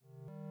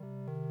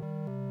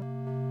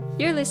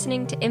You're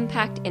listening to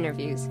Impact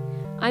Interviews.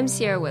 I'm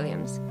Sierra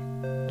Williams.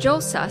 Joel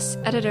Suss,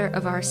 editor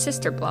of our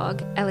sister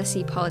blog,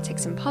 LSE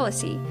Politics and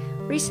Policy,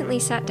 recently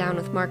sat down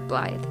with Mark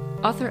Blyth,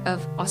 author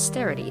of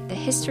Austerity, The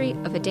History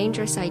of a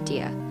Dangerous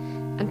Idea,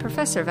 and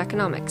professor of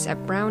economics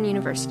at Brown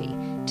University,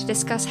 to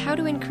discuss how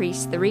to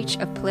increase the reach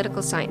of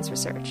political science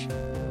research.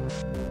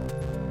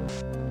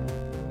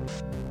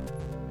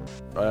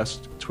 I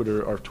asked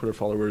our Twitter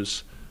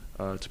followers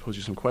to pose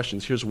you some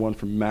questions. Here's one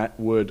from Matt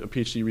Wood, a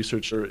PhD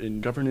researcher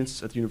in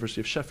governance at the University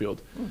of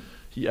Sheffield.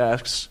 He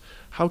asks,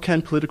 how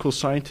can political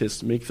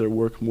scientists make their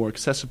work more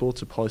accessible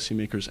to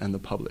policymakers and the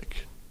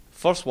public?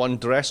 First one,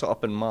 dress it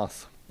up in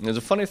math. And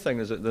the funny thing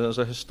is that there's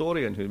a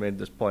historian who made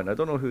this point. I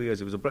don't know who he is.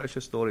 He was a British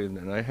historian,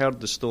 and I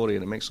heard the story,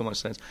 and it makes so much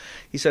sense.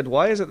 He said,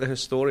 why is it the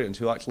historians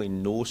who actually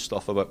know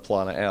stuff about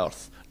planet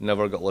Earth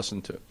never got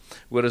listened to,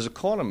 whereas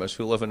economists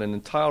who live in an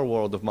entire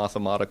world of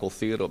mathematical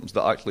theorems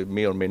that actually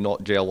may or may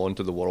not gel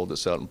onto the world at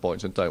certain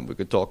points in time? We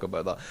could talk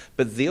about that.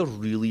 But they're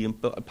really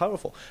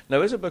powerful.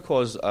 Now, is it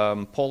because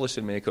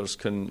policymakers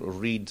can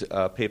read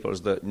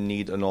papers that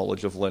need a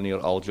knowledge of linear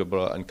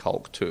algebra and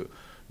Calc 2?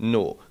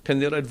 No. Can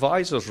their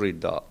advisors read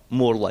that?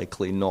 More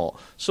likely not.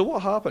 So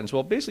what happens?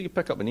 Well, basically you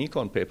pick up an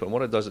econ paper, and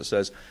what it does, it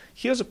says,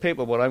 here's a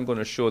paper where I'm going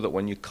to show that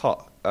when you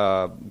cut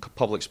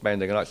public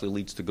spending, it actually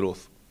leads to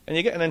growth. And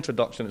you get an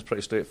introduction, it's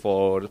pretty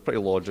straightforward, it's pretty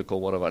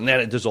logical, whatever, and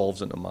then it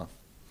dissolves into math.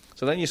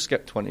 So then you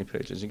skip 20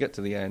 pages, you get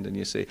to the end and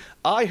you say,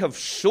 I have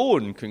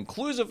shown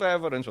conclusive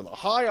evidence with a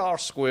high R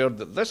squared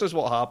that this is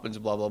what happens,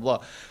 blah, blah,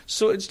 blah.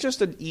 So it's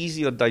just an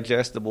easier,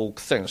 digestible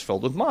thing. It's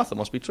filled with math, it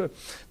must be true.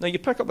 Now you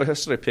pick up a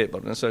history paper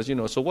and it says,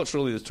 so what's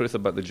really the truth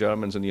about the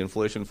Germans and the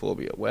inflation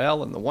phobia?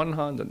 Well, on the one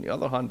hand, on the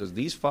other hand, there's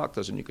these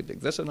factors, and you could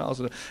take this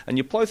analysis, and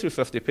you plough through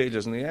 50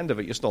 pages, and at the end of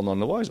it, you're still none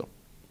the wiser.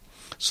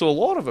 So a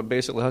lot of it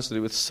basically has to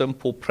do with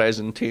simple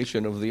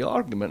presentation of the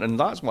argument, and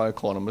that's why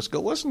economists get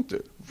listened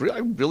to.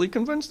 I'm really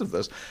convinced of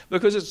this,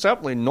 because it's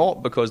certainly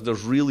not because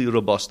there's really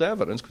robust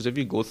evidence, because if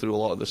you go through a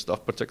lot of this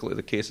stuff, particularly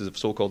the cases of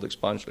so-called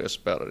expansionary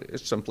austerity,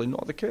 it's simply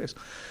not the case.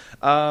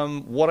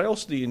 What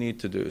else do you need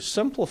to do?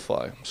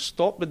 Simplify.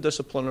 Stop the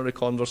disciplinary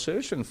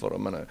conversation for a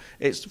minute.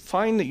 It's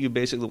fine that you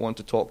basically want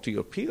to talk to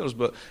your peers,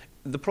 but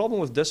the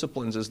problem with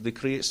disciplines is they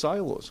create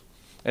silos.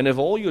 And if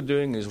all you're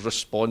doing is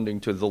responding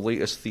to the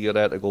latest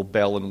theoretical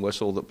bell and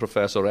whistle that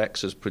Professor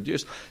X has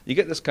produced, you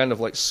get this kind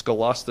of like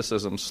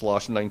scholasticism /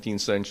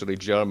 19th century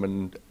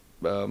German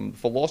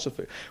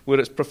philosophy, where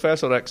it's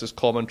Professor X's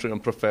commentary on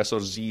Professor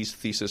Z's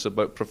thesis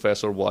about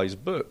Professor Y's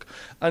book.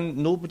 And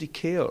nobody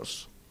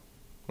cares.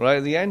 Right?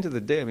 At the end of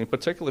the day,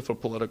 particularly for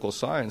political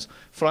science,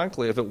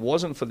 frankly, if it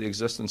wasn't for the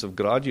existence of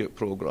graduate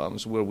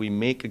programs where we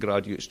make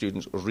graduate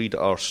students read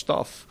our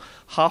stuff,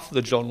 half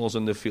the journals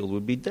in the field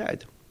would be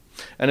dead.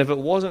 And if it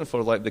wasn't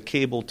for the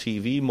cable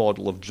TV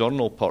model of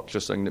journal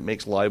purchasing that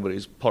makes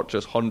libraries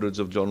purchase hundreds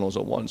of journals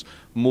at once,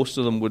 most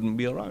of them wouldn't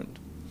be around.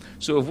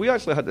 So if we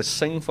actually had to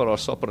sing for our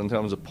supper in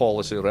terms of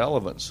policy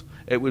relevance,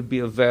 it would be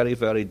a very,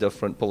 very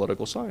different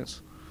political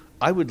science.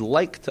 I would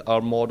like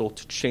our model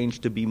to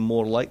change to be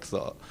more like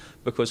that,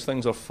 because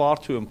things are far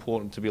too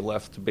important to be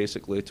left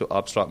basically to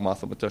abstract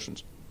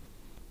mathematicians.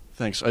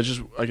 Thanks. I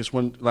guess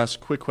one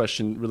last quick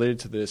question related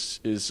to this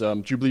is,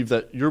 do you believe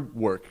that your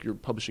work, your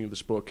publishing of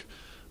this book,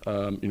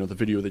 the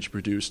video that you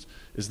produced,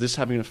 is this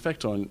having an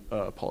effect on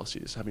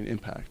policies, having an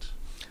impact?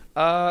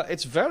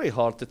 It's very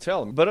hard to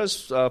tell. But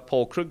as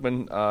Paul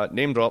Krugman,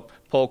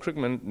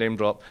 name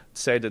drop,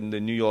 said in the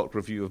New York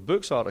Review of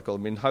Books article,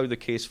 how the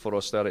case for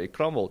austerity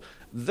crumbled.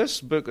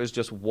 This book is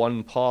just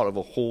one part of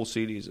a whole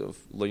series of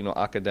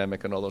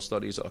academic and other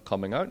studies that are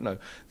coming out now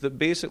that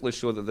basically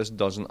show that this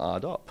doesn't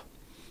add up.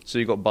 So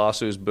you've got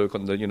Basu's book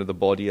on the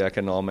body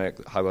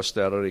economic, how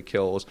austerity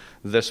kills.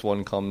 This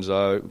one comes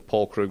out.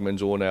 Paul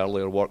Krugman's own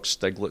earlier work,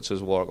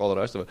 Stiglitz's work, all the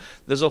rest of it.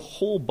 There's a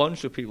whole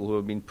bunch of people who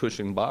have been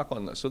pushing back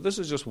on this. So this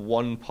is just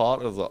one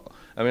part of that.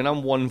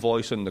 I'm one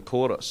voice in the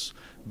chorus,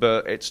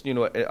 but it's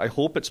I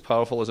hope it's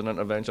powerful as an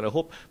intervention. I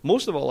hope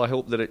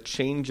that it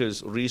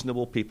changes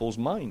reasonable people's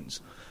minds.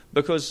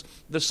 Because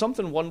there's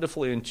something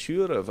wonderfully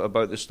intuitive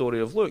about the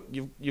story of, look,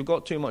 you've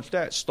got too much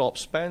debt, stop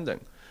spending.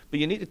 But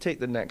you need to take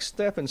the next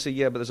step and say,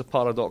 but there's a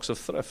paradox of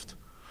thrift.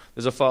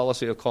 There's a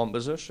fallacy of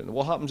composition.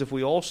 What happens if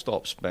we all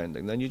stop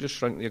spending? Then you just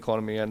shrink the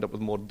economy and end up with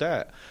more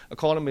debt.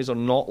 Economies are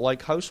not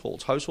like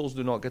households. Households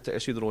do not get to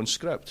issue their own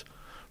script.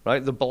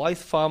 Right? The Blyth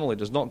family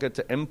does not get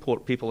to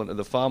import people into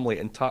the family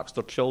and tax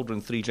their children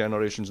 3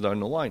 generations down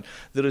the line.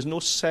 There is no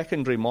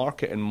secondary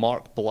market in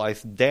Mark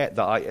Blyth debt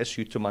that I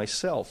issue to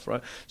myself.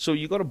 Right? So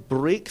you've got to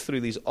break through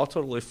these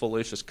utterly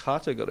fallacious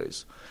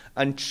categories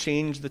and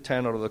change the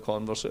tenor of the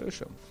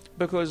conversation.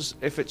 Because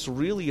if it's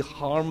really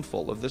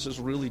harmful, if this is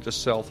really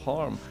just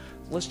self-harm,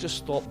 let's just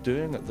stop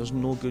doing it. There's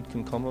no good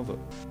can come of it.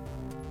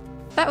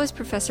 That was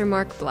Professor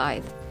Mark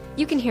Blyth.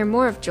 You can hear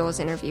more of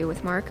Joel's interview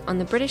with Mark on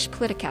the British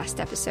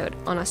Politicast episode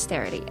on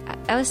austerity at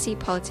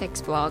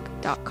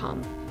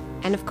lsepoliticsblog.com.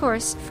 And of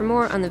course, for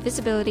more on the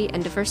visibility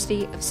and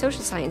diversity of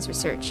social science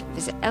research,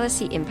 visit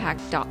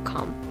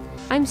lseimpact.com.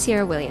 I'm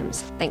Sierra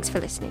Williams. Thanks for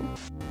listening.